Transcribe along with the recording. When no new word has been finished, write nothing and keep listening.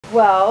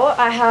Well,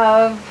 I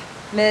have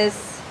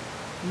Miss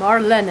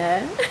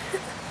Marlene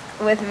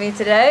with me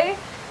today,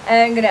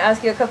 and I'm going to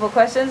ask you a couple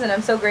questions, and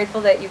I'm so grateful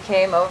that you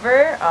came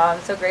over. I'm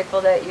so grateful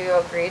that you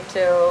agreed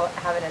to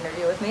have an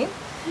interview with me.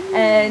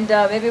 And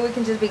maybe we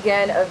can just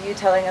begin of you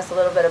telling us a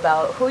little bit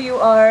about who you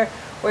are,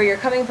 where you're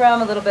coming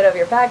from, a little bit of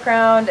your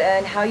background,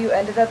 and how you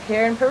ended up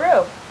here in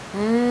Peru.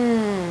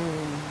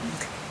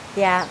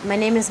 Yeah, my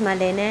name is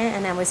Marlene,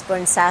 and I was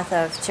born south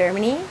of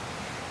Germany.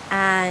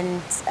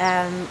 And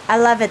I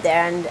love it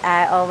there, and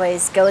I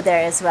always go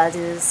there as well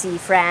to see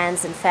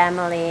friends and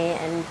family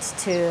and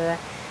to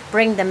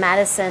bring the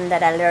medicine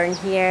that I learned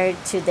here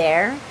to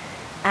there.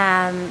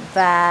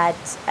 But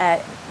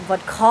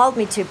what called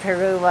me to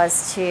Peru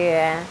was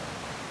to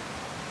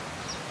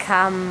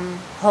come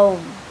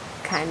home,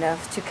 kind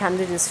of, to come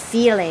to this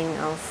feeling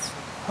of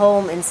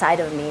home inside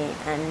of me.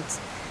 And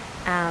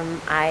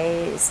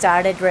I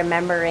started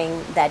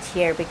remembering that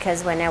here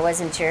because when I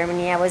was in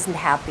Germany, I wasn't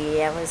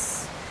happy. I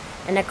was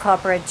in a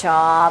corporate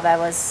job. I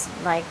was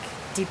like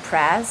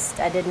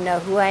depressed. I didn't know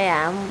who I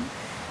am,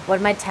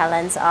 what my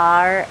talents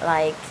are,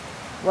 like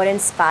what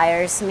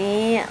inspires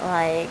me,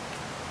 like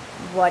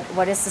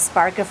what is the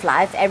spark of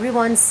life.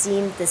 Everyone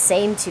seemed the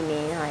same to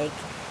me. Like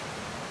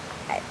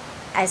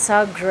I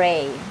saw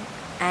gray,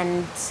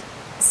 and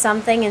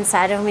something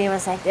inside of me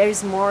was like,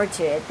 there's more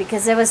to it,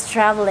 because I was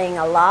traveling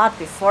a lot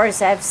before,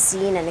 so I've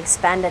seen and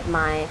expanded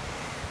my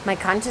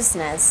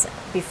consciousness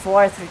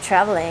before through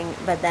traveling.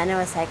 But then I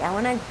was like, I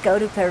want to go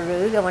to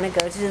Peru, I want to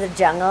go to the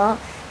jungle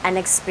and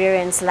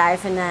experience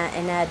life in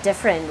a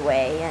different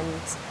way.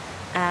 And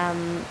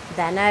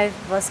then I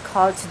was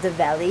called to the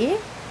valley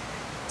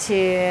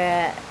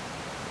to,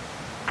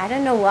 I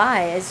don't know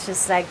why, it's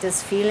just like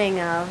this feeling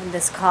of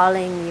this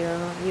calling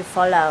you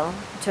follow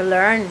to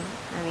learn.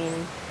 I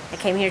mean, I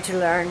came here to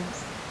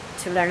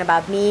learn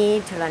about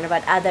me, to learn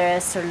about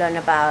others, to learn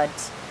about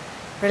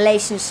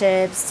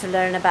relationships, to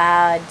learn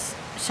about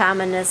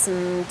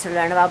shamanism, to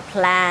learn about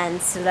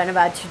plants, to learn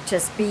about to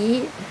just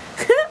be,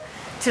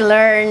 to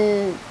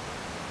learn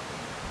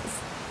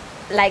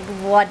like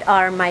what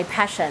are my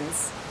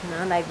passions,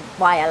 like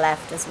why I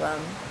left as well.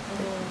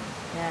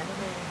 Yeah,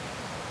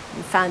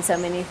 I found so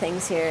many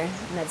things here,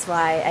 and that's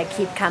why I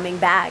keep coming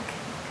back,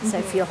 because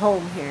I feel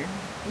home here.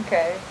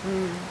 Okay.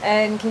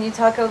 And can you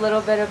talk a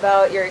little bit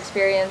about your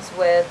experience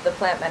with the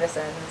plant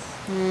medicines?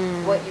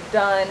 What you've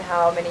done,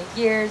 how many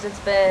years it's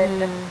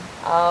been,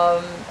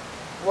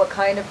 what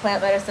kind of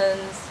plant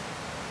medicines,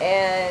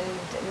 and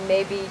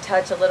maybe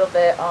touch a little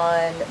bit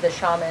on the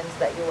shamans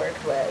that you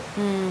worked with.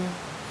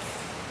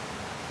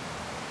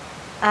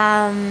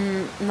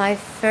 My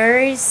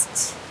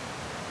first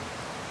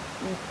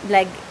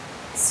like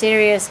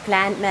serious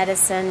plant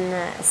medicine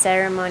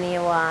ceremony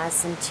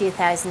was in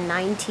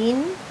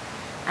 2019.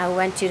 I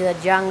went to the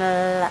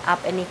jungle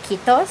up in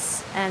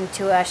Iquitos and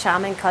to a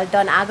shaman called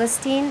Don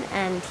Agustin,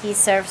 and he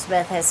serves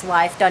with his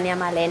wife Doña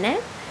Marlene.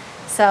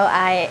 So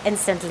I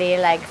instantly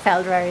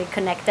felt very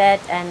connected,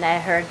 and I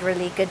heard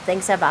really good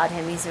things about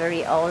him. He's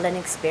very old and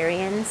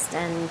experienced,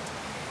 and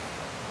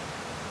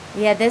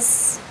yeah,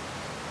 this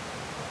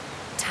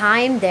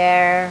time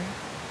there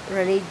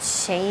really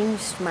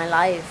changed my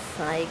life.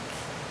 Like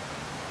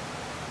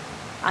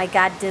I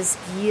got this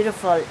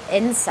beautiful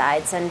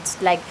insights, and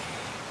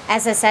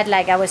as I said,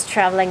 I was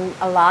traveling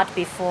a lot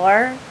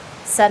before.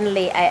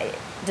 Suddenly I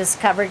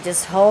discovered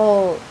this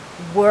whole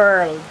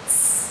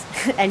worlds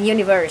and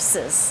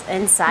universes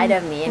inside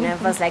of me, and it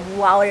was like,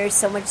 wow, there's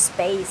so much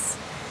space.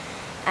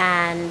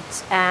 And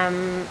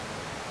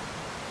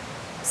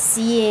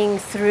seeing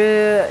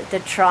through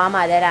the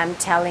trauma that I'm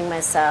telling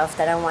myself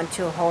that I want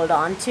to hold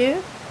on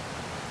to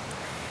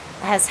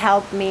has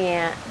helped me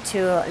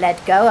to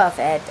let go of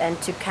it and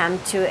to come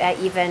to an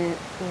even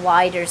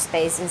wider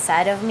space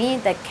inside of me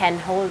that can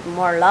hold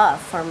more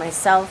love for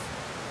myself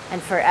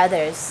and for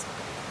others.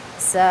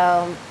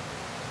 So,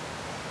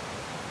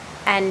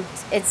 and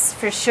it's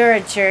for sure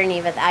a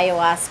journey with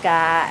ayahuasca,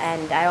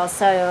 and I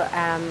also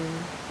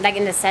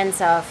in the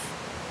sense of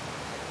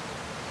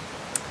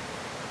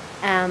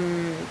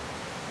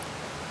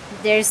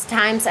there's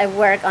times I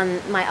work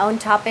on my own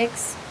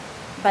topics,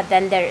 but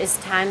then there is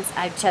times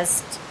I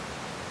just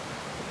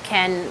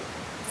can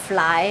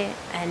fly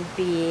and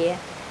be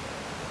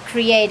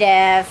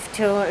creative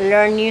to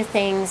learn new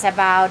things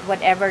about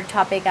whatever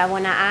topic I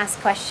want to ask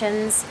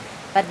questions.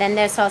 But then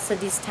there's also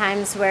these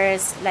times where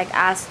it's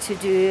asked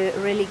to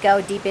really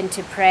go deep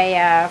into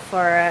prayer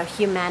for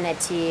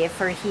humanity,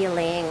 for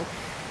healing,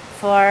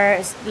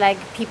 for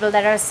people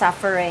that are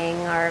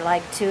suffering, or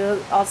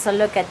to also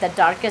look at the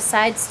darker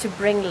sides to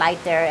bring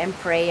light there in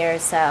prayer.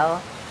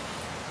 So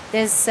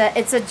there's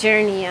it's a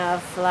journey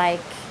of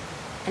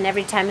and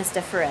every time is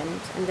different,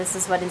 and this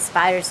is what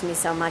inspires me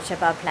so much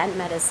about plant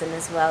medicine,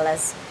 as well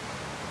as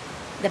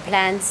the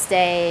plants.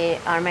 They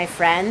are my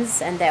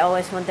friends, and they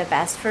always want the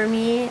best for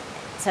me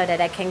so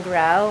that I can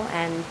grow.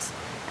 And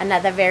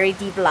another very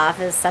deep love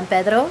is San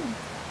Pedro.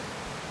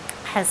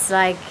 Has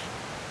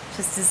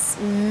just this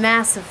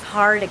massive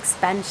heart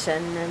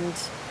expansion and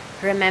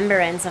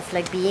remembrance of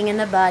being in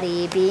the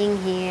body, being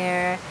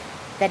here,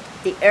 that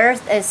the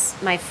earth is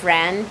my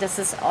friend. This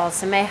is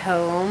also my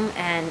home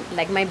and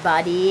like my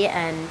body,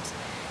 and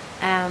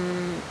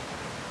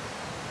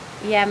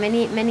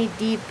many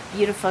deep,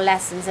 beautiful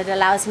lessons that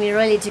allows me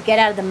really to get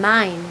out of the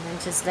mind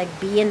and just like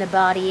be in the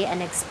body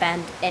and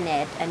expand in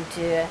it, and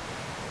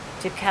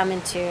to come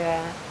into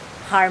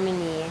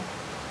harmony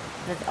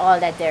with all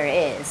that there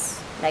is,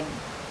 like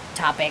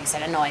topics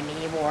that annoy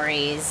me,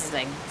 worries,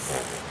 like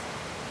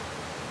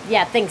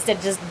things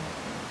that just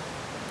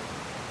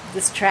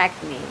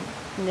distract me,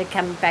 and they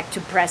come back to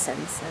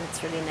presence, and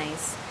it's really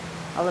nice.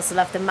 I also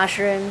love the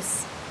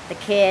mushrooms, the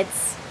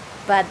kids,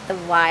 but the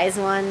wise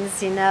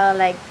ones,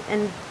 like,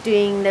 and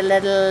doing the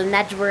little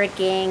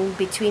networking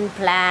between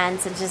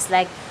plants, and just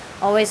like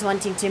always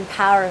wanting to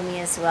empower me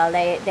as well.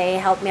 They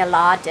help me a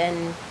lot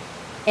in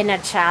inner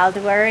child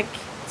work,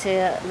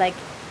 to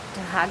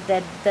hug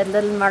that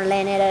little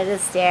Marlene that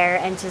is there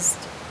and just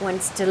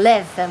wants to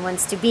live and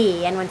wants to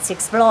be and wants to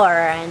explore,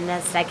 and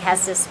that's like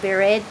has the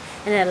spirit,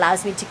 and it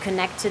allows me to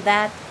connect to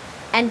that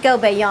and go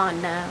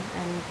beyond,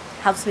 and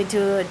helps me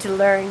to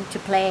learn to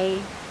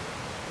play.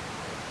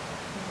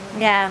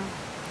 Yeah.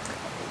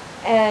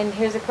 And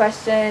here's a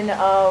question: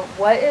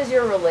 what is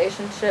your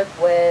relationship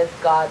with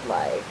God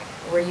like?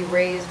 Were you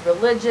raised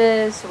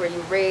religious? Were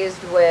you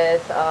raised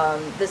with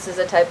this is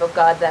a type of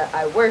God that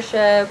I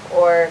worship,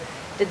 or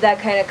did that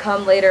kind of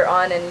come later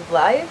on in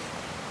life?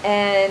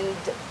 And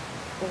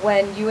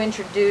when you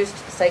introduced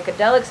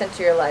psychedelics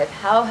into your life,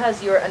 how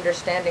has your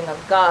understanding of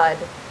God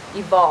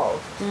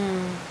evolved?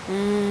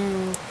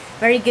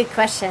 Very good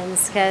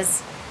questions,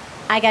 because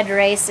I got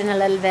raised in a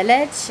little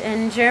village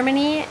in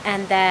Germany,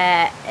 and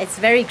it's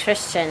very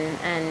Christian,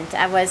 and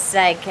I was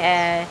like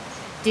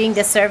doing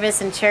the service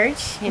in church,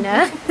 so,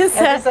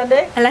 every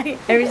Sunday? Like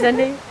every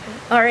Sunday,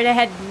 or I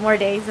had more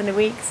days in the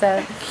week,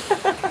 so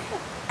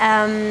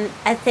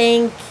I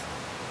think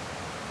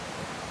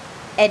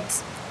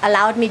it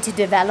allowed me to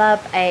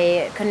develop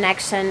a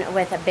connection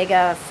with a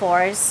bigger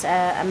force,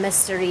 a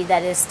mystery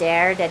that is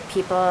there, that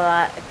people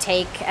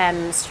take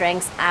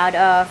strength out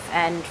of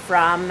and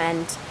from,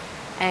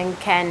 and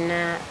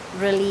can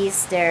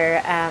release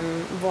their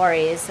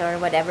worries or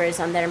whatever is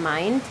on their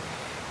mind.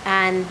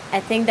 And I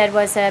think that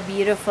was a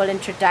beautiful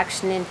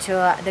introduction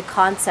into the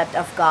concept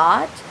of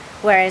God,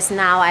 whereas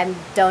now I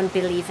don't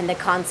believe in the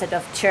concept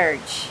of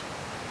church.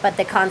 But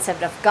the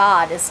concept of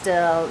God is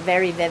still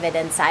very vivid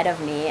inside of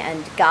me,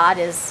 and God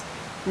is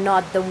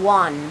not the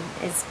one.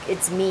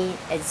 It's me,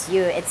 it's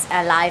you, it's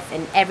alive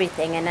in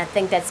everything. And I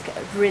think that's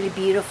really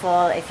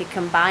beautiful if you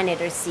combine it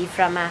or see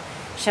from a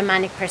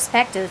shamanic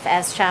perspective,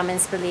 as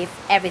shamans believe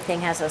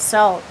everything has a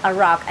soul, a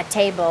rock, a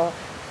table,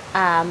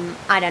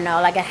 I don't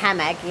know, like a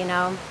hammock,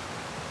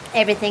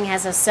 everything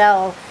has a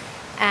soul.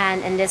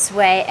 And in this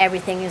way,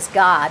 everything is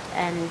God.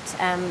 And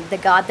the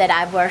God that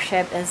I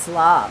worship is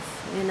love,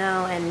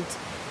 and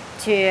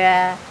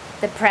to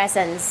the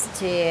presence,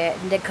 to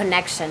the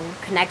connection.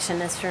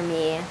 Connection is for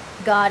me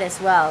God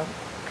as well.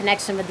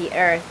 Connection with the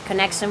earth,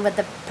 connection with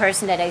the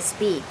person that I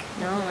speak,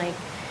 like,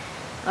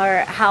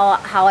 or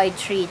how I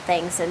treat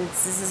things. And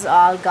this is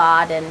all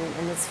God in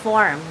its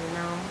form,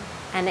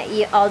 And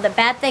all the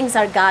bad things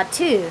are God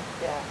too.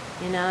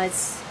 Yeah.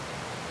 It's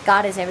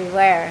God is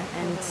everywhere,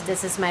 and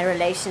this is my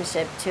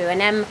relationship too.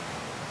 And I'm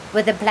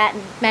with the plant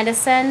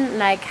medicine,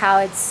 like how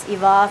it's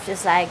evolved,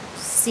 is like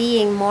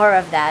seeing more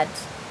of that,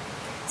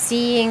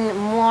 seeing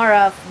more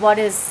of what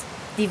is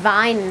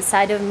divine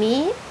inside of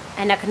me,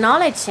 and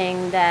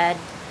acknowledging that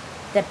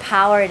the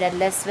power that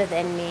lives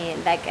within me,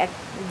 like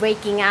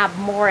waking up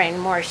more and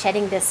more,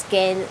 shedding the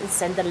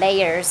skins and the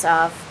layers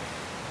of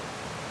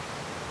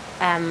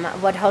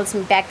what holds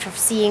me back from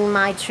seeing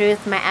my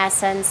truth, my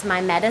essence,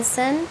 my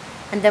medicine.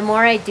 And the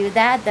more I do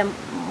that, the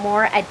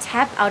more I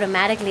tap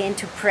automatically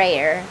into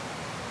prayer,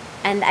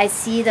 and I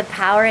see the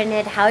power in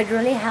it, how it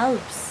really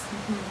helps.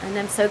 And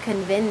I'm so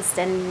convinced,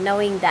 and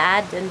knowing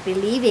that and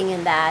believing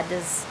in that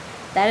is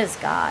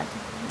God.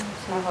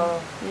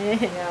 Oh,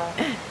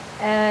 yeah.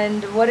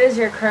 And what is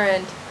your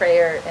current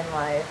prayer in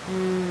life?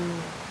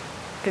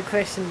 Good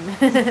question.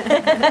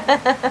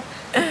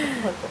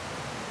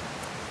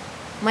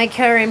 My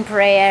current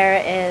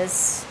prayer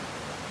is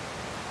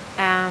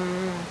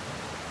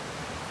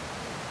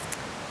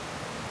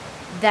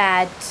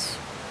that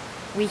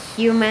we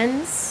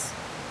humans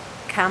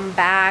come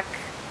back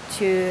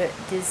to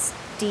this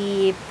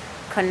deep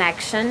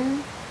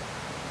connection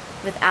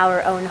with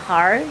our own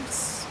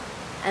hearts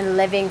and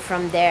living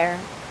from there,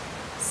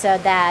 so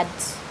that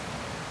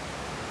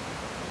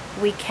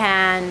we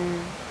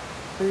can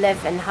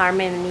live in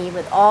harmony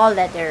with all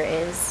that there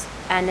is.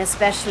 And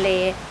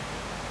especially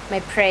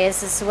my prayer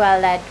is as well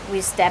that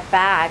we step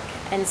back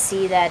and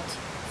see that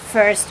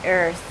first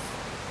earth,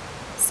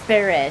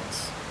 spirit,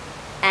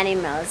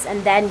 animals,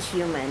 and then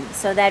human,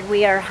 so that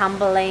we are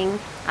humbling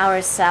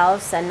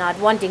ourselves and not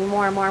wanting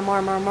more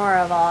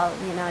of all,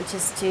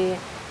 just to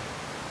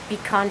be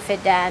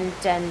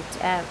confident and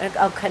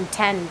or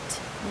content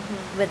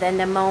within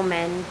the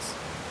moment,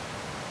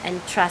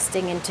 and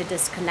trusting into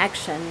this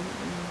connection,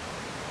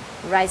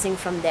 rising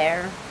from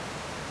there.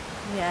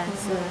 Yeah.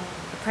 So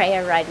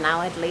prayer right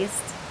now, at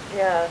least.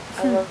 Yeah,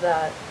 I love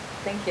that.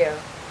 Thank you.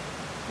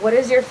 What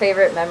is your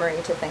favorite memory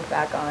to think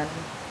back on?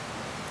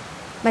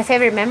 My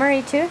favorite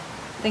memory too?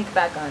 Think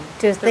back on.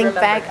 To think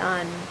remember. back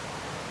on.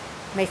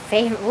 My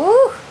favorite.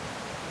 Woo!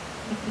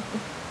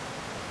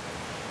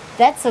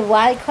 That's a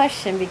wild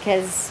question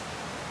because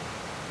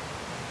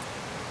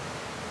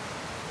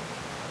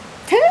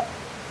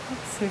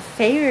it's my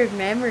favorite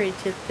memory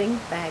to think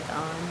back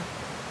on.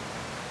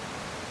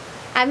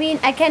 I mean,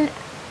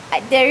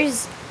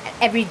 there's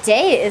every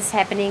day is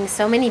happening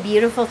so many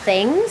beautiful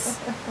things.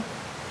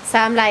 So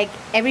I'm like,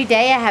 every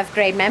day I have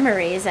great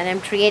memories and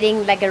I'm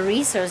creating like a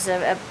resource,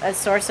 a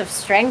source of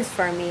strength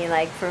for me,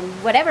 like from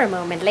whatever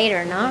moment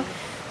later, no?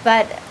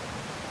 But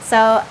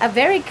so a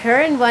very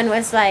current one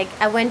was like,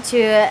 I went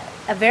to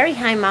a very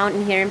high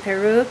mountain here in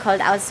Peru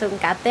called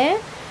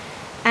Alzoncate,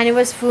 and it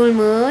was full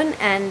moon,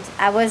 and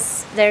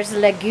there's a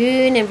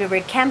lagoon, and we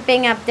were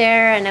camping up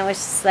there, and I was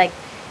just like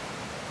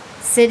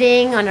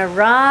sitting on a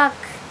rock,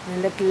 and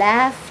I looked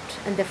left,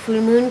 and the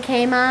full moon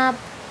came up.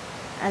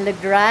 I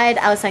looked right,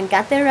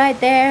 Alzoncate right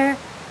there,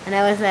 and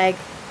I was like,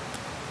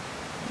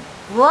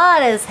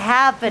 what is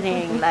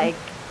happening? Like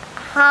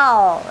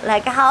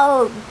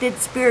how did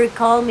spirit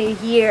call me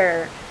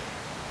here?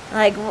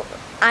 Like,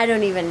 I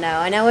don't even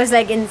know. And I was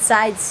like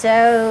inside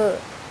so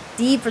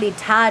deeply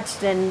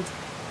touched and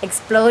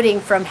exploding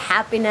from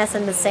happiness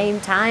at the same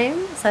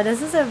time. So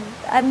this is a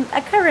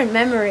current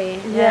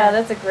memory. Yeah,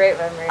 that's a great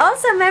memory.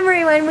 Also a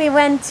memory when we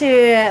went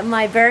to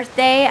my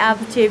birthday up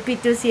to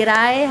Pitu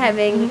Siray,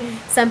 having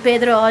San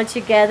Pedro all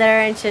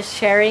together and just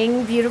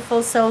sharing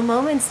beautiful soul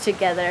moments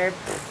together.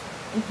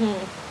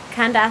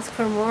 Can't ask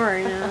for more,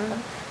 you know.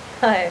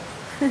 Hi.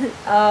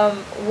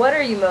 What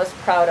are you most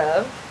proud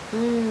of?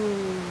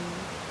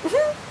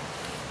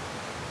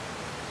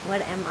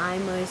 What am I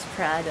most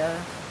proud of?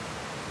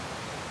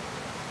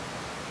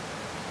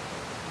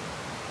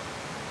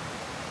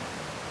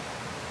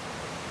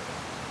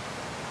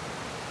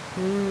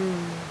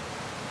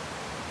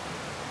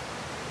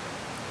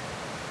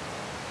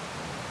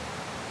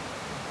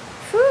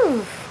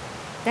 Whew.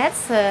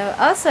 That's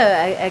also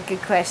a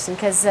good question,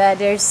 because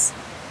there's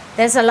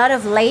a lot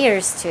of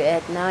layers to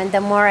it, no? And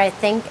the more I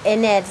think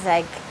in it,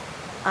 like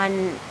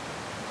on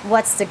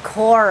what's the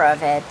core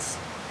of it,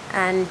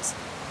 and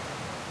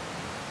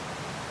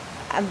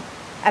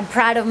I'm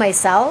proud of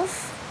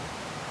myself.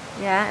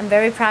 Yeah, I'm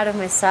very proud of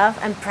myself.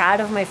 I'm proud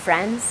of my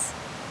friends.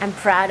 I'm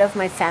proud of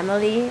my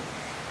family.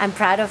 I'm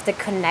proud of the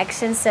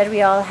connections that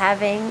we all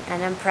having,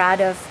 and I'm proud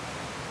of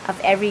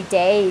every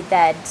day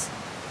that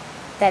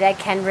I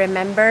can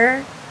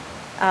remember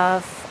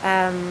of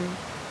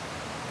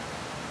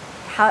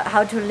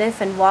how to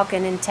live and walk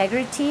in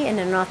integrity and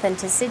in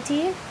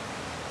authenticity.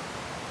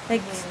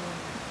 Like,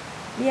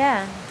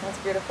 yeah. That's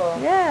beautiful.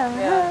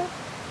 Yeah.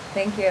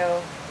 Thank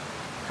you.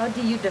 How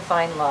do you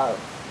define love?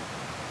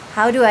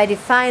 How do I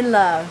define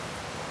love?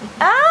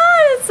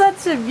 It's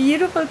such a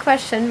beautiful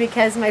question,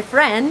 because my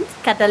friend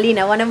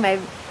Catalina, one of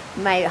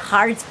my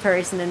heart's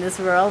person in this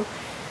world,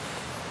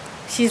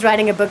 she's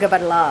writing a book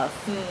about love.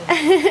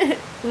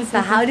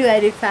 So how do I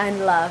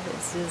define love?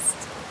 It's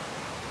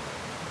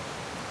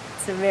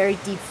a very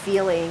deep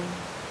feeling.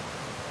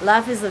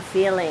 Love is a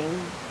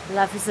feeling.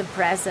 Love is a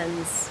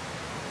presence.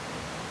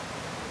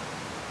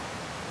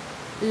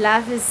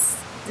 Love is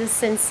the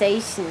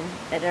sensation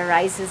that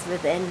arises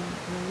within.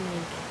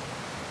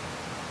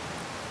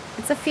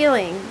 It's a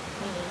feeling.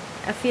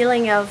 A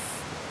feeling of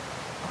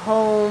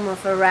home,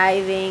 of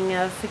arriving,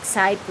 of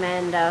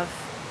excitement,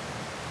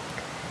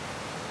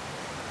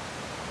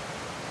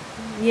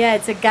 yeah,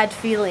 it's a gut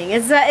feeling.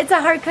 It's a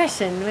hard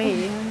question.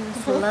 Wait,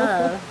 what's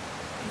love?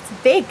 It's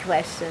a big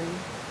question.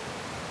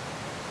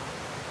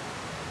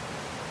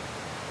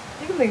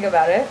 You can think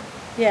about it.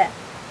 Yeah.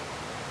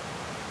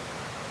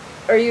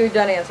 Or are you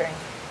done answering?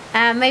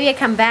 Maybe I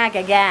come back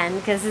again,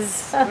 because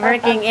it's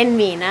working in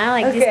me now.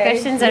 Like, these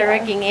questions are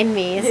working in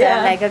me. So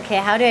I'm like, okay,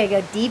 how do I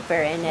go deeper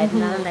in it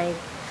now? Like,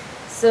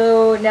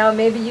 so now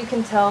maybe you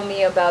can tell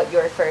me about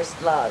your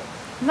first love.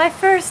 My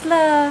first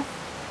love.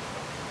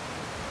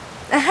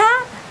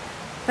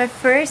 My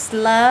first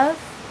love.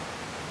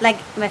 Like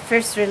my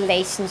first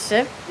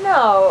relationship.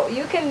 No,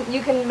 you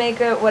can make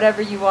it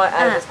whatever you want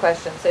out of this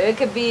question. So it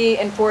could be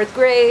in 4th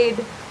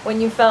grade, when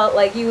you felt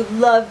like you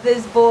loved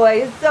this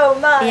boy so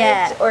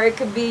much, or it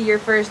could be your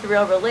first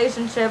real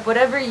relationship,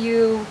 whatever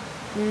you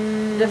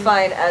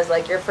define as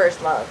like your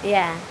first love.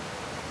 Yeah,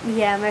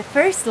 my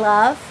first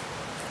love,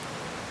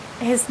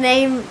 his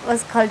name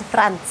was called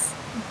Franz.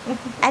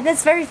 And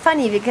it's very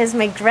funny, because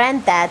my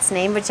granddad's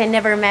name, which I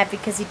never met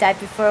because he died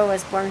before I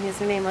was born, his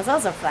name was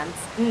also Franz.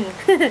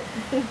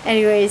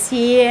 Anyways,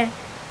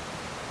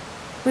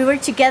 we were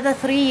together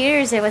 3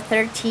 years. I was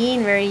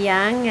 13, very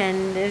young,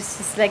 and it was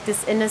just like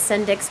this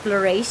innocent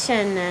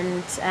exploration,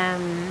 and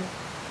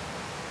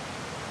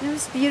it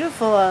was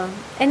beautiful,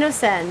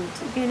 innocent,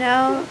 you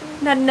know,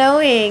 not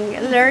knowing,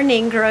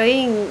 learning,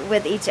 growing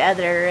with each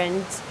other,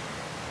 and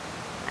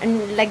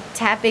like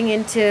tapping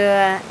into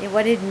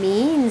what it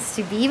means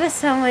to be with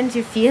someone,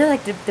 to feel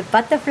like the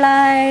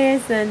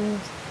butterflies, and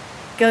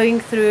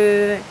going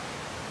through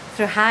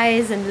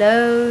highs and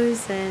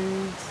lows,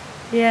 and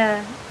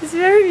yeah, it's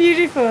very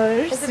beautiful.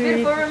 It's a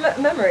beautiful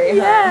memory.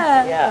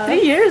 Huh? Yeah,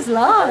 3 years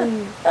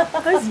long.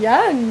 I was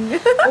young.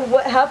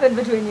 What happened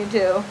between you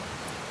two?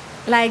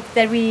 Like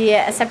that we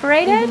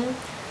separated.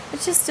 Mm-hmm.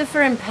 It's just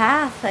different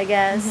path, I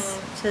guess.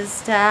 Mm-hmm.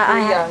 Just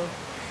Young.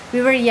 We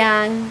were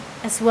young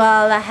as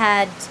well. I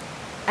had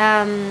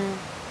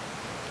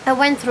I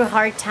went through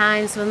hard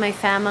times with my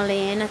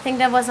family, and I think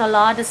that was a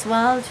lot as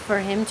well for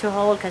him to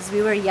hold, because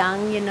we were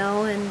young, you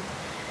know, and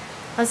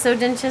also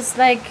then just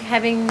like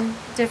having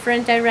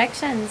different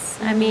directions.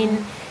 Mm-hmm. I mean,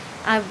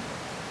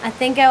 I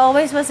think I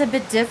always was a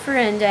bit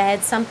different. I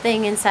had something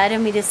inside of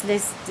me, this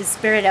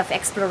spirit of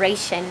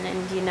exploration,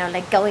 and you know,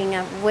 like going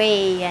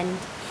away, and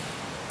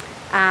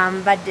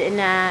but in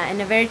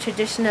a very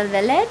traditional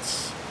village,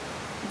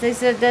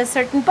 there's a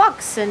certain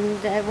box,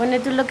 and I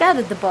wanted to look out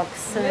at the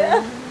box.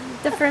 Yeah.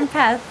 Different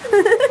path.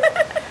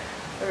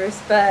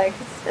 Respect.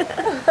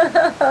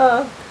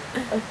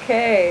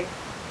 Okay.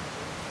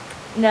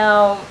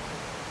 Now,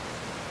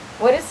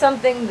 what is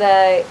something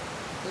that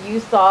you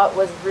thought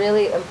was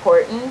really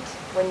important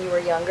when you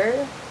were younger,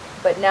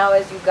 but now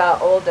as you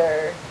got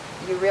older,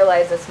 you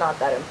realize it's not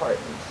that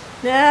important?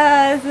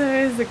 Yeah,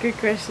 it's a good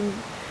question.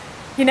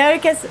 You know,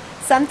 because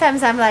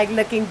sometimes I'm like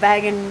looking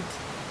back and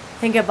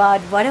think about,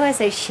 what do I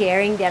say,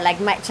 sharing there, like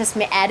my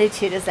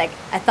attitude is like,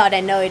 I thought I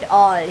know it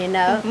all, you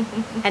know.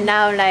 And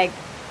now I'm like,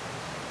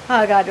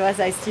 oh God, was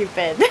I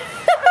stupid.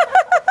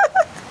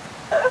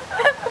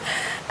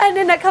 And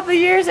in a couple of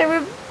years I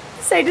would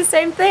say the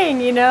same thing,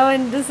 you know,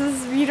 and this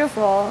is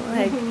beautiful.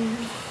 Like,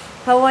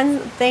 but one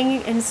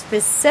thing in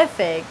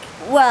specific,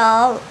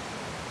 well,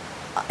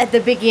 at the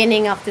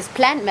beginning of this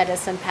plant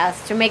medicine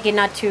path, to make it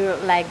not too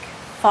like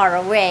far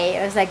away,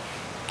 I was like,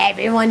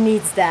 everyone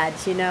needs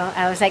that, you know.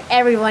 I was like,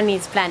 everyone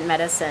needs plant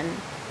medicine.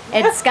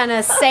 It's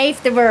gonna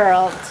save the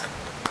world.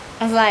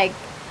 I was like,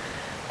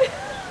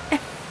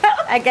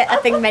 I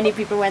think many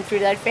people went through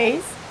that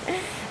phase.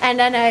 And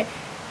then I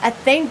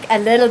think a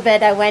little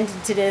bit I went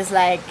into this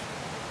like,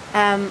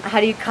 how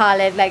do you call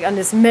it, like on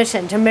this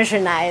mission to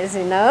missionize,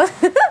 you know.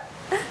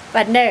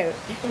 But no,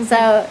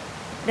 so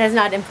that's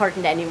not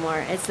important anymore.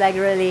 It's like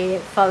really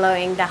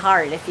following the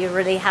heart. If you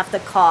really have the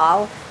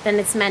call, then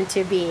it's meant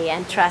to be,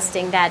 and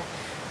trusting that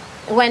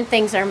when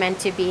things are meant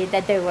to be,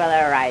 that they will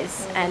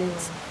arise. And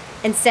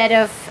instead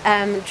of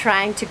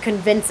trying to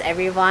convince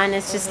everyone,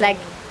 it's just like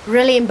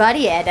really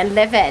embody it and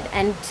live it,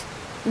 and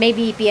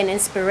maybe be an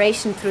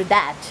inspiration through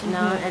that, you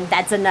know. And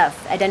that's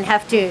enough. I don't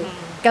have to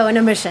go on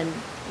a mission.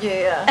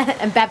 Yeah.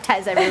 And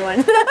baptize everyone.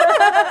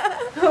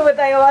 With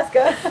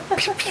ayahuasca.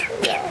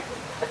 Yeah.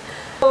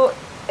 So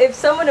if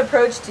someone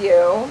approached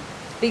you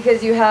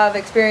because you have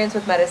experience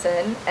with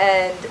medicine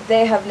and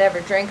they have never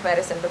drank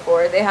medicine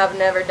before, they have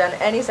never done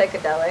any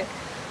psychedelic,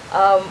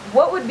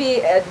 what would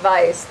be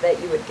advice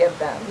that you would give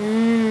them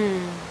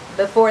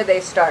before they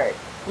start?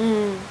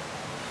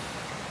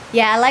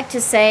 Yeah, I like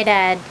to say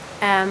that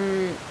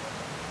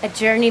a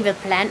journey with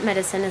plant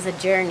medicine is a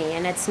journey,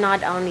 and it's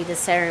not only the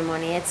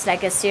ceremony. It's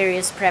like a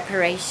serious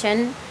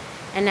preparation,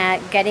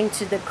 and getting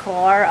to the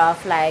core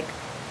of like,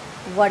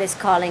 what is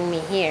calling me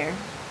here.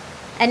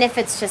 And if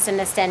it's just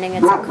understanding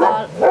it's a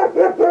call,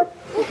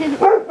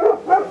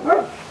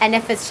 and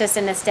if it's just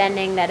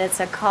understanding that it's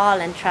a call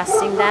and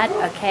trusting that,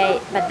 okay,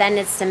 but then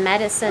it's the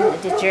medicine,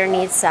 the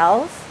journey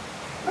itself,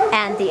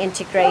 and the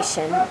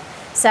integration.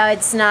 So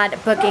it's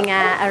not booking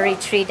a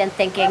retreat and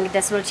thinking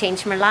this will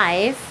change my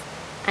life,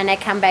 and I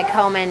come back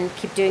home and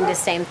keep doing the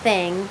same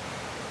thing.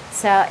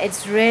 So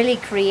it's really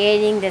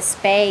creating the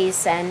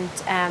space and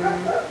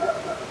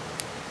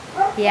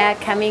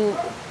coming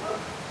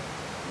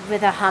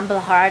with a humble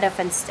heart of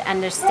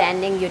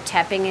understanding. You're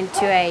tapping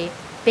into a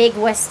big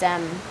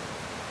wisdom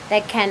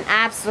that can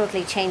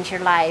absolutely change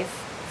your life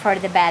for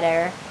the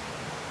better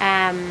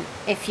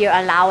if you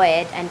allow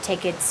it and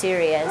take it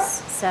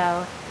serious.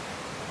 So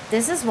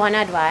this is one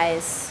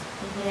advice.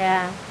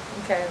 Yeah.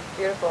 Okay,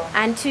 beautiful.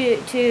 And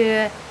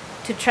to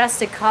trust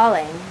the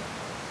calling,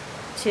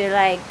 to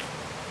like.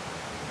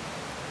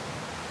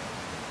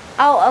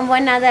 Oh, and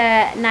one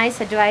other nice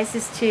advice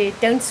is to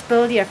don't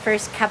spill your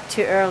first cup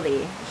too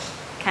early,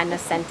 kind of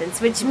sentence,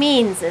 which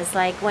means is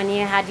like when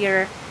you had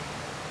your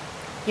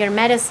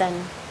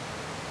medicine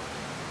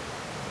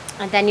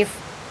and then you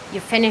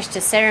finished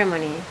the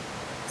ceremony,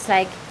 it's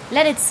like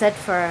let it sit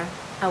for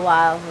a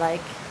while,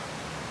 like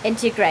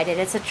integrate it.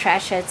 It's a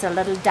treasure. It's a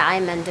little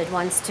diamond. It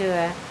wants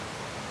to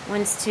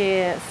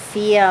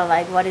feel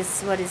like what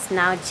is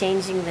now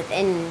changing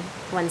within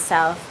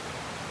oneself.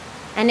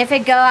 And if I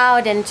go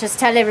out and just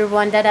tell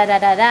everyone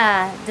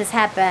this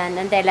happened,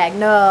 and they're like,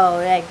 no,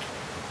 like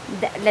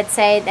let's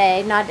say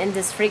they're not in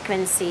this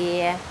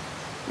frequency,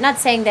 not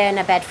saying they're in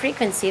a bad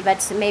frequency,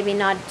 but maybe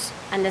not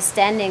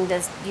understanding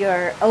this,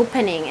 you're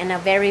opening in a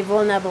very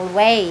vulnerable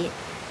way,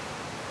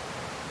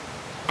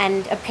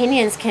 and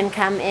opinions can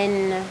come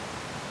in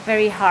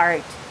very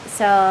hard.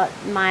 So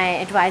my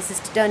advice is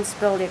to don't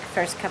spill your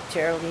first cup too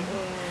early.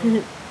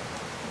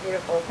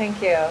 Beautiful.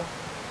 Thank you.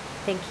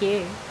 Thank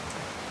you.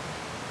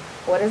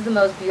 What is the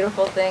most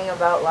beautiful thing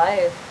about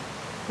life?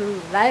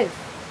 Ooh, life.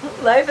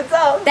 Life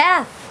itself.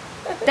 Death.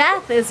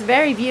 Death is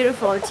very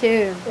beautiful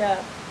too.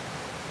 Yeah.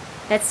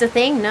 That's the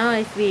thing, no?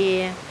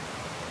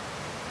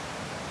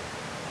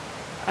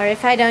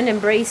 If I don't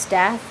embrace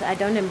death, I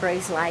don't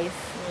embrace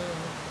life.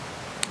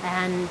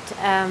 And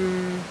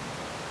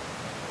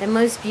the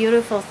most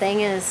beautiful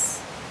thing is,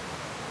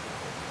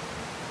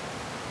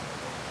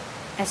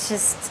 it's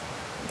just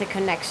the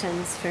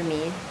connections for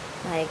me,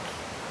 like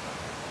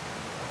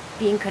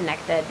being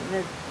connected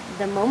with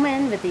the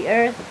moment, with the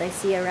earth that I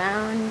see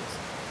around,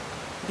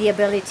 the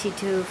ability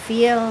to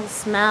feel,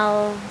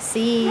 smell,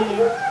 see,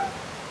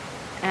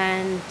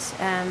 and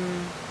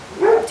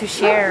to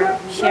share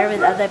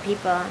with other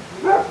people,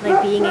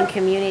 like being in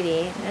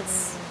community.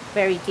 That's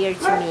very dear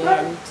to me.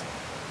 And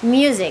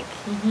music.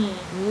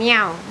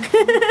 Meow.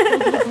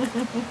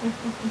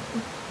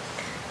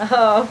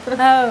 Oh,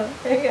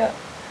 there you go.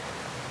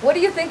 What do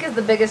you think is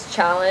the biggest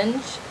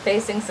challenge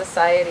facing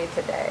society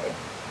today?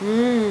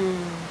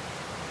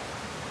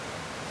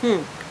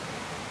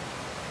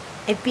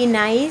 It'd be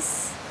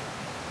nice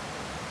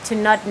to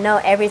not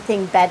know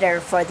everything better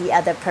for the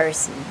other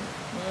person.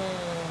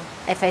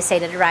 If I say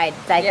that right.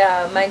 Like,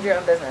 yeah, mind your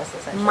own business,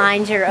 essentially.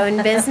 Mind your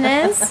own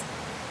business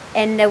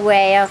in the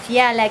way of,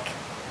 like,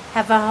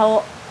 have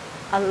a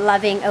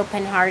loving,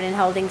 open heart and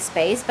holding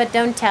space, but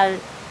don't tell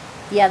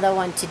the other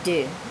one to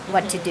do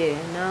what to do,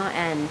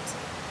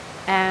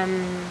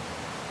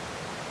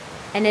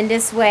 and in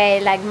this way,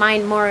 like,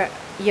 mind more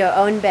your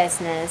own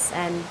business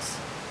and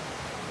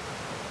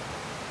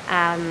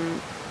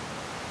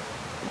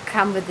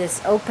come with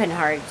this open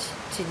heart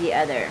to the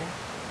other.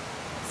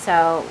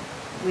 So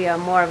we are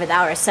more with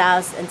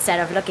ourselves instead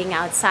of looking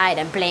outside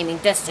and blaming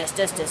this.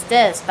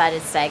 But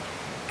it's like,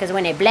 because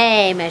when I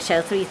blame, I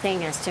show 3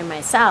 things to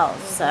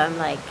myself. So I'm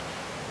like,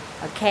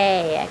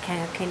 okay, I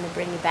kind of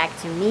bring it back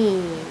to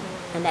me,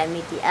 and then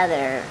meet the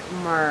other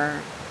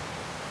more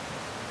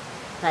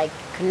like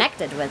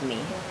connected with me.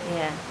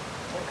 Yeah.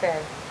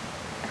 Okay.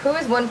 Who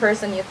is one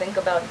person you think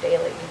about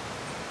daily?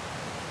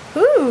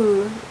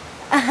 Ooh.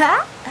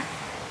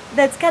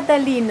 That's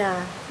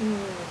Catalina.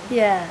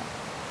 Yeah.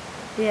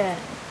 Yeah.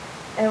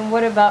 And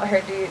what about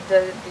her do you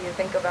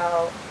think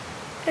about?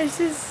 It's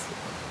just,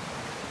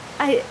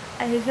 I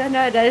don't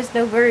know, there's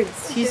no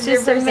words. She's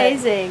just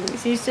amazing.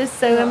 She's just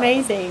so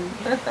amazing.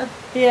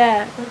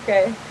 Yeah.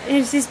 Okay.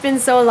 And she's been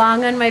so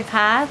long on my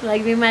path.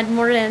 Like, we met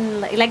more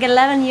than like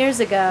 11 years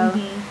ago.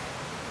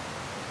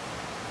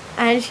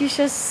 And she's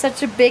just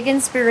such a big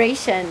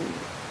inspiration.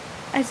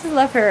 I just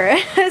love her.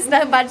 There's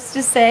not much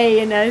to say,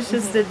 it's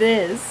just it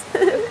is.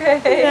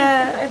 Okay.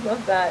 Yeah. I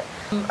love that.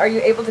 Are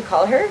you able to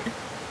call her?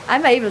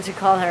 I'm able to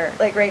call her.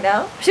 Like right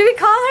now? Should we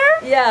call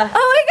her? Yeah.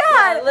 Oh my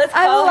God! Yeah, let's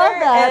call I love her,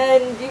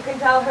 that. and you can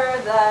tell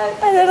her that.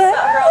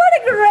 What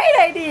a great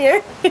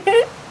idea!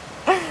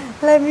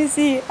 Let me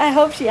see. I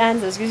hope she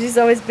answers because she's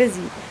always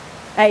busy.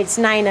 It's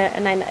 7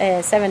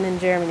 in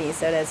Germany,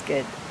 so that's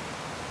good.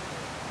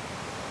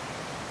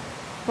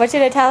 What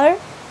should I tell her?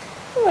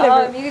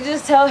 You could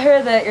just tell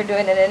her that you're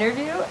doing an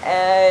interview,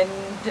 and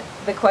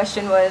the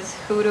question was,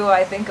 who do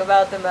I think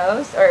about the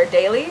most, or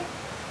daily?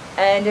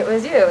 And it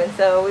was you, and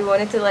so we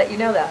wanted to let you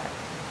know that.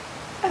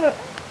 I don't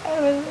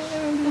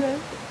do that.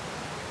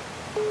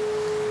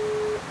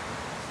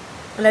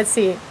 Let's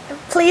see.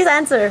 Please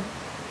answer.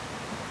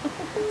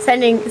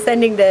 Sending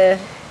the...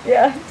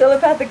 Yeah,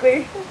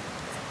 telepathically.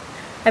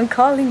 I'm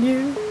calling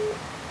you.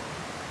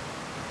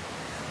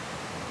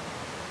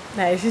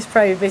 No, she's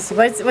probably busy.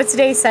 What's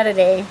today?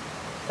 Saturday.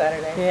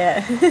 Saturday.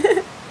 Yeah.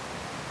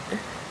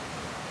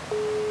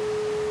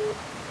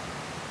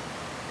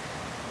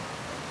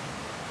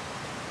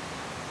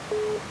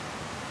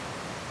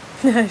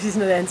 No, she's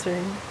not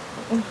answering.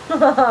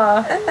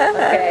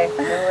 Okay,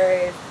 no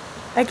worries.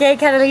 Okay,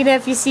 Catalina,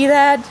 if you see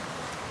that,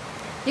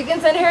 you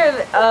can send her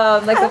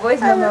like a voice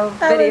memo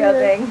video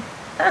thing.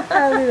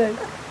 I'll do that.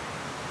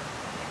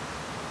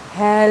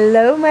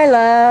 Hello, my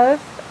love.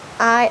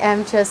 I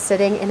am just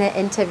sitting in an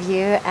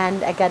interview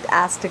and I got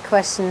asked a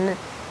question,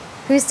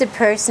 who's the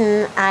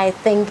person I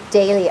think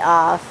daily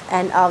of?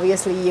 And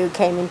obviously you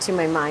came into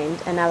my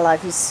mind, and I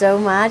love you so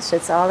much.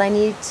 That's all I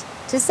need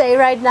to say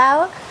right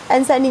now.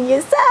 And sending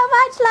you so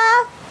much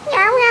love.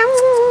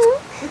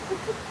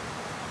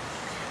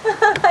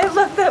 I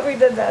love that we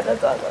did that.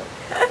 That's awesome.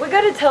 We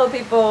got to tell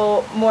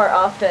people more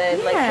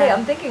often, like, hey,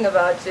 I'm thinking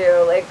about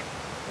you. Like,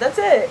 that's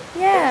it.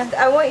 Yeah.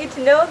 I want you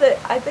to know that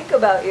I think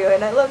about you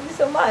and I love you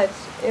so much,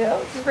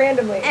 just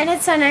randomly. And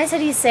it's so nice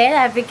that you say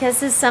that,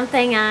 because it's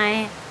something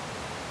I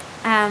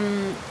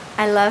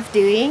love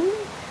doing.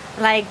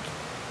 Like,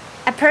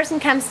 a person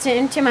comes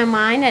into my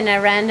mind and I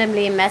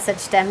randomly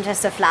message them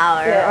just a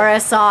flower or a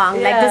song.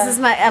 Yeah. Like, this is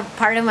a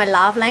part of my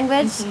love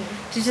language,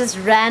 to just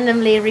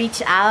randomly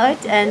reach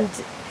out. And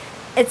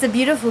it's a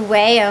beautiful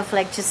way of,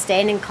 like, just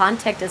staying in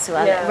contact as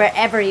well,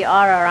 wherever you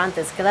are around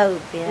this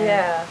globe.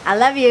 Yeah. I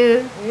love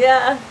you.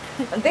 Yeah.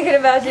 I'm thinking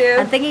about you.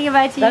 I'm thinking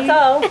about you. That's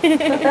all.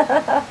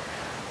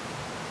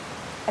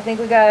 I think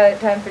we got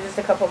time for just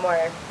a couple more.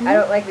 I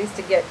don't like these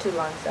to get too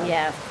long, so.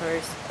 Yeah, of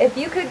course. If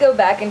you could go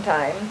back in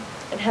time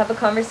and have a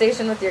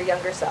conversation with your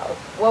younger self,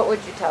 what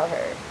would you tell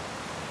her?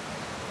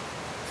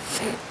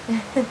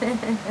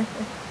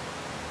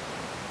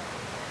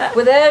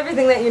 With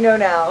everything that you know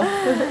now.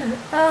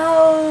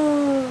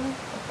 Oh,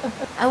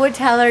 I would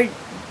tell her,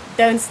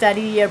 don't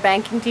study your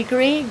banking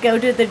degree, go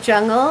to the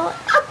jungle,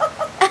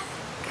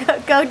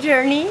 go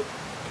journey,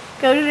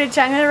 go to the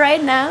jungle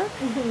right now.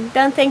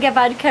 Don't think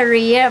about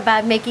career,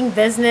 about making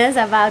business,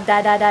 about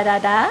da.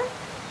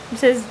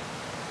 Just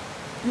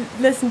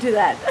listen to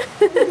that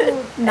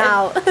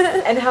now.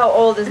 And how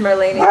old is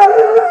Marlene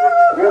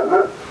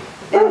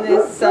in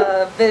this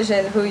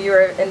vision, who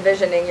you're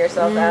envisioning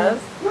yourself as?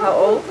 How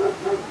old?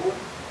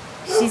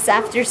 She's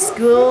after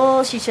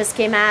school. She just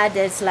came out.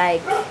 It's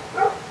like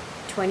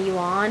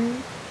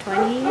 21,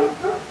 20.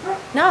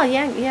 No,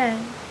 yeah.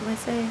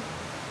 Let's say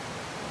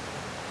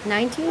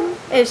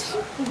 19-ish.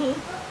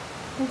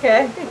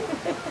 Okay.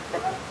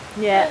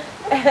 Yeah.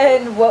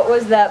 And what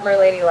was that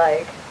Marlene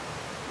like?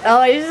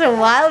 Oh, it was a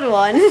wild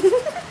one.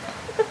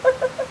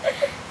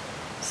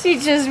 She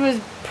just was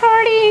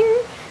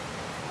partying,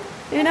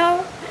 you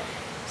know.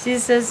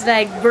 She's just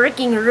like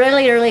working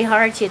really, really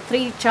hard. She had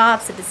 3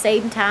 jobs at the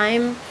same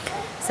time,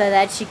 so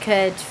that she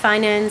could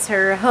finance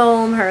her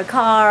home, her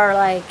car.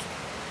 Like,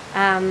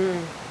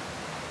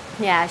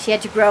 yeah, she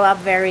had to grow up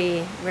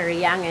very, very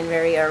young and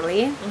very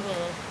early.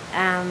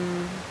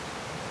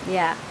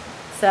 Yeah,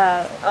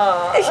 so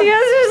she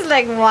was just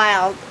like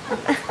wild.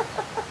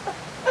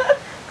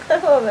 I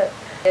love it.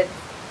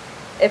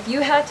 If you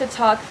had to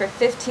talk for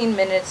 15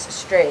 minutes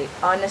straight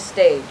on a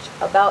stage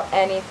about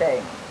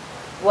anything,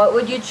 what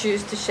would you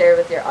choose to share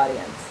with your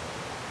audience?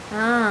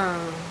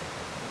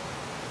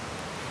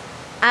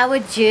 I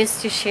would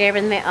choose to share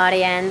with my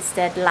audience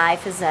that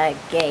life is a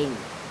game.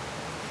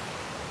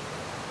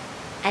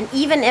 And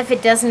even if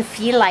it doesn't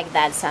feel like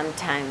that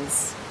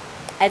sometimes,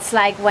 it's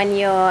like when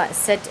you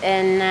sit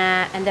in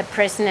the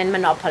prison in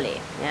Monopoly,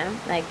 yeah,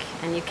 like,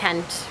 and you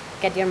can't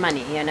get your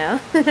money, you know.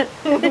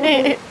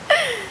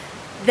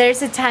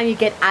 There's a time you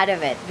get out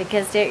of it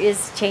because there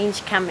is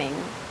change coming.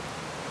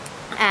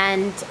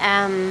 And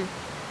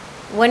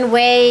one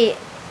way,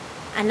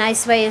 a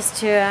nice way, is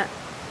to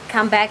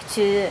come back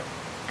to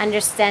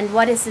understand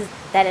what is it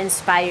that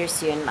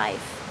inspires you in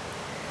life.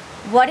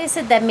 What is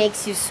it that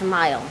makes you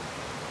smile?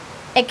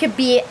 It could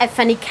be a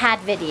funny cat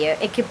video.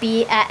 It could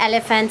be an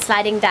elephant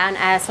sliding down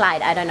a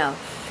slide. I don't know.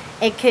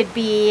 It could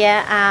be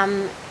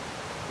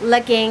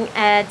looking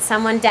at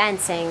someone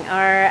dancing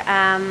or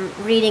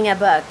reading a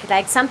book.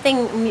 Like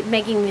something,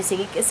 making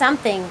music.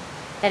 Something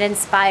that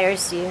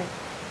inspires you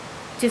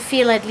to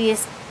feel at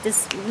least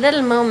this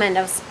little moment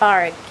of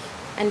spark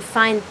and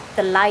find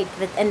the light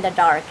within the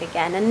dark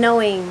again, and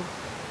knowing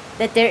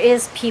that there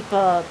is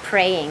people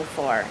praying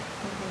for,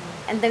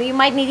 and that you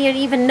might not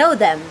even know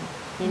them,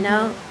 you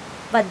know,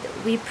 but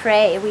we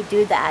pray, we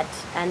do that,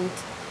 and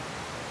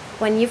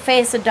when you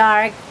face the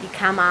dark, you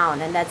come out,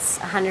 and that's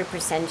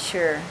 100%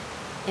 sure,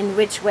 in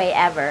which way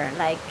ever.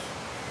 Like,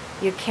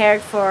 you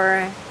cared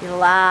for, you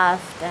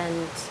laughed,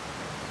 and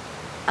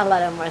a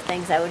lot of more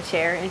things I would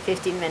share in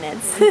 15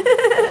 minutes.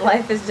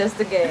 Life is just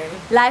a game.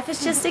 Life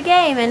is just a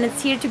game, and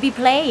it's here to be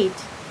played,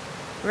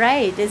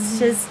 right? It's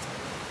just,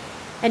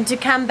 and to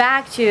come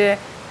back to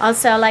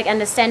also like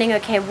understanding,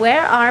 okay,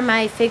 where are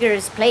my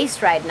figures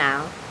placed right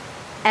now,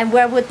 and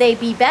where would they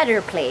be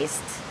better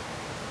placed?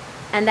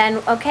 And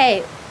then,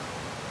 okay,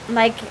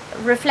 like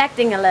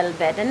reflecting a little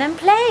bit, and then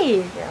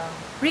play. Yeah.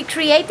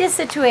 Recreate these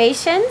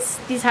situations,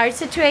 these hard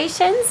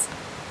situations,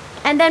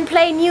 and then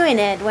play new in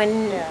it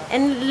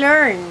and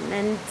learn,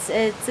 and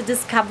it's a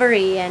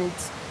discovery, and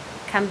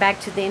come back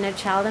to the inner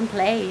child and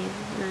play.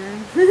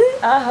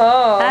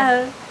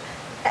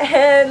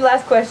 And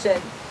last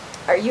question,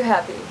 are you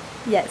happy?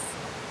 Yes,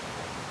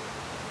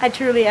 I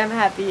truly am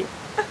happy.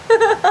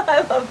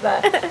 I love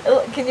that.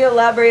 Can you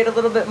elaborate a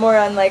little bit more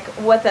on like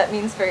what that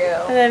means for you?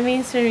 What that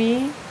means for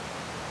me?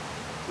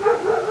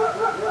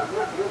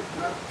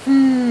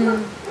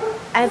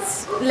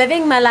 It's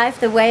living my life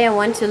the way I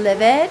want to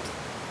live it.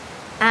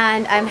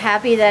 And I'm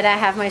happy that I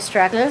have my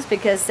struggles,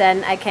 because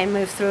then I can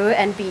move through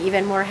and be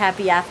even more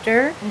happy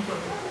after.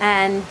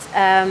 And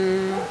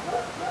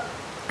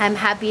I'm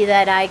happy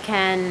that I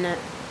can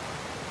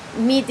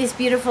meet these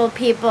beautiful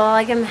people.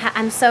 Like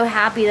I'm so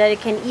happy that I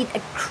can eat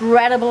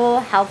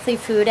incredible, healthy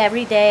food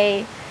every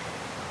day.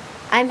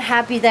 I'm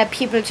happy that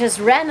people just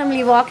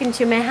randomly walk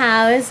into my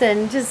house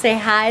and just say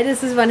hi.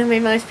 This is one of my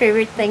most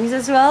favorite things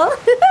as well.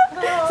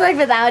 It's like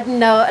without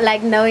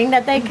knowing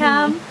that they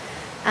come.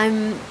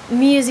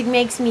 Music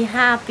makes me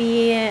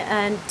happy,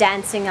 and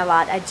dancing a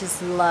lot. I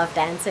just love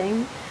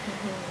dancing,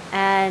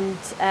 and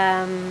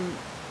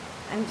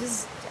I'm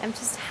just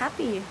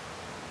happy.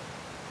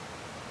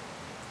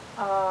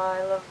 Oh,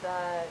 I love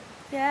that.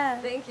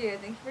 Yeah. Thank you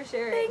for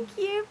sharing. Thank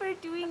you for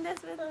doing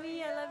this with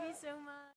me. I love you so much.